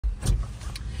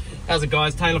How's it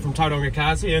guys, Taylor from Tauranga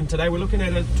Cars here, and today we're looking at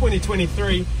a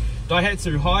 2023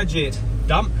 Daihatsu Hijet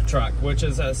dump truck, which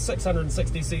is a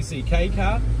 660cc K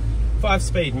car,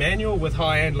 5-speed manual with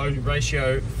high and low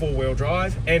ratio 4-wheel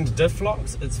drive and diff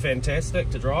locks. It's fantastic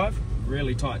to drive,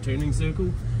 really tight turning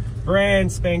circle,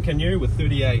 brand spanking new with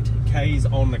 38 Ks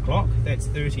on the clock. That's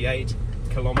 38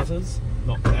 kilometers,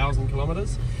 not 1,000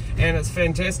 kilometers, and it's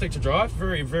fantastic to drive.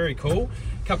 Very cool.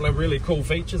 A couple of really cool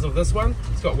features of this one: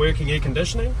 it's got working air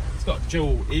conditioning, it's got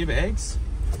dual airbags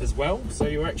as well, so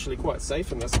you're actually quite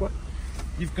safe in this one.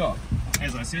 You've got,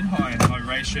 as I said, high and low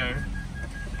ratio,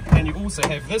 and you also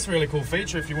have this really cool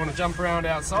feature if you want to jump around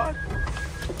outside.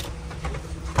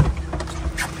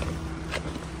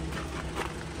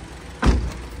 We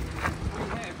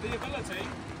have the ability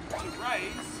to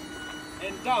raise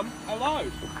and dump a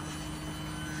load.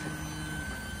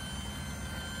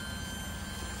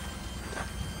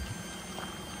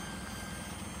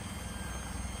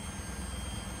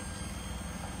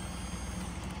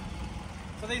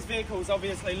 So these vehicles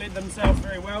obviously lend themselves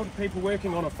very well to people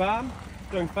working on a farm,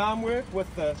 doing farm work with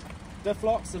the diff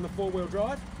locks and the 4-wheel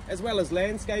drive, as well as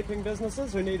landscaping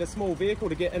businesses who need a small vehicle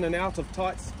to get in and out of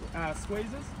tight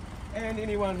squeezes, and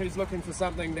anyone who's looking for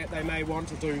something that they may want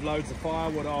to do loads of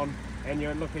firewood on, and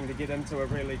you're looking to get into a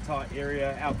really tight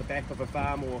area out the back of a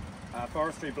farm or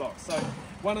forestry block. So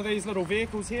one of these little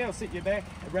vehicles here will set you back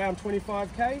around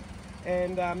 25k,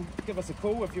 and give us a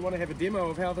call if you want to have a demo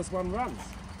of how this one runs.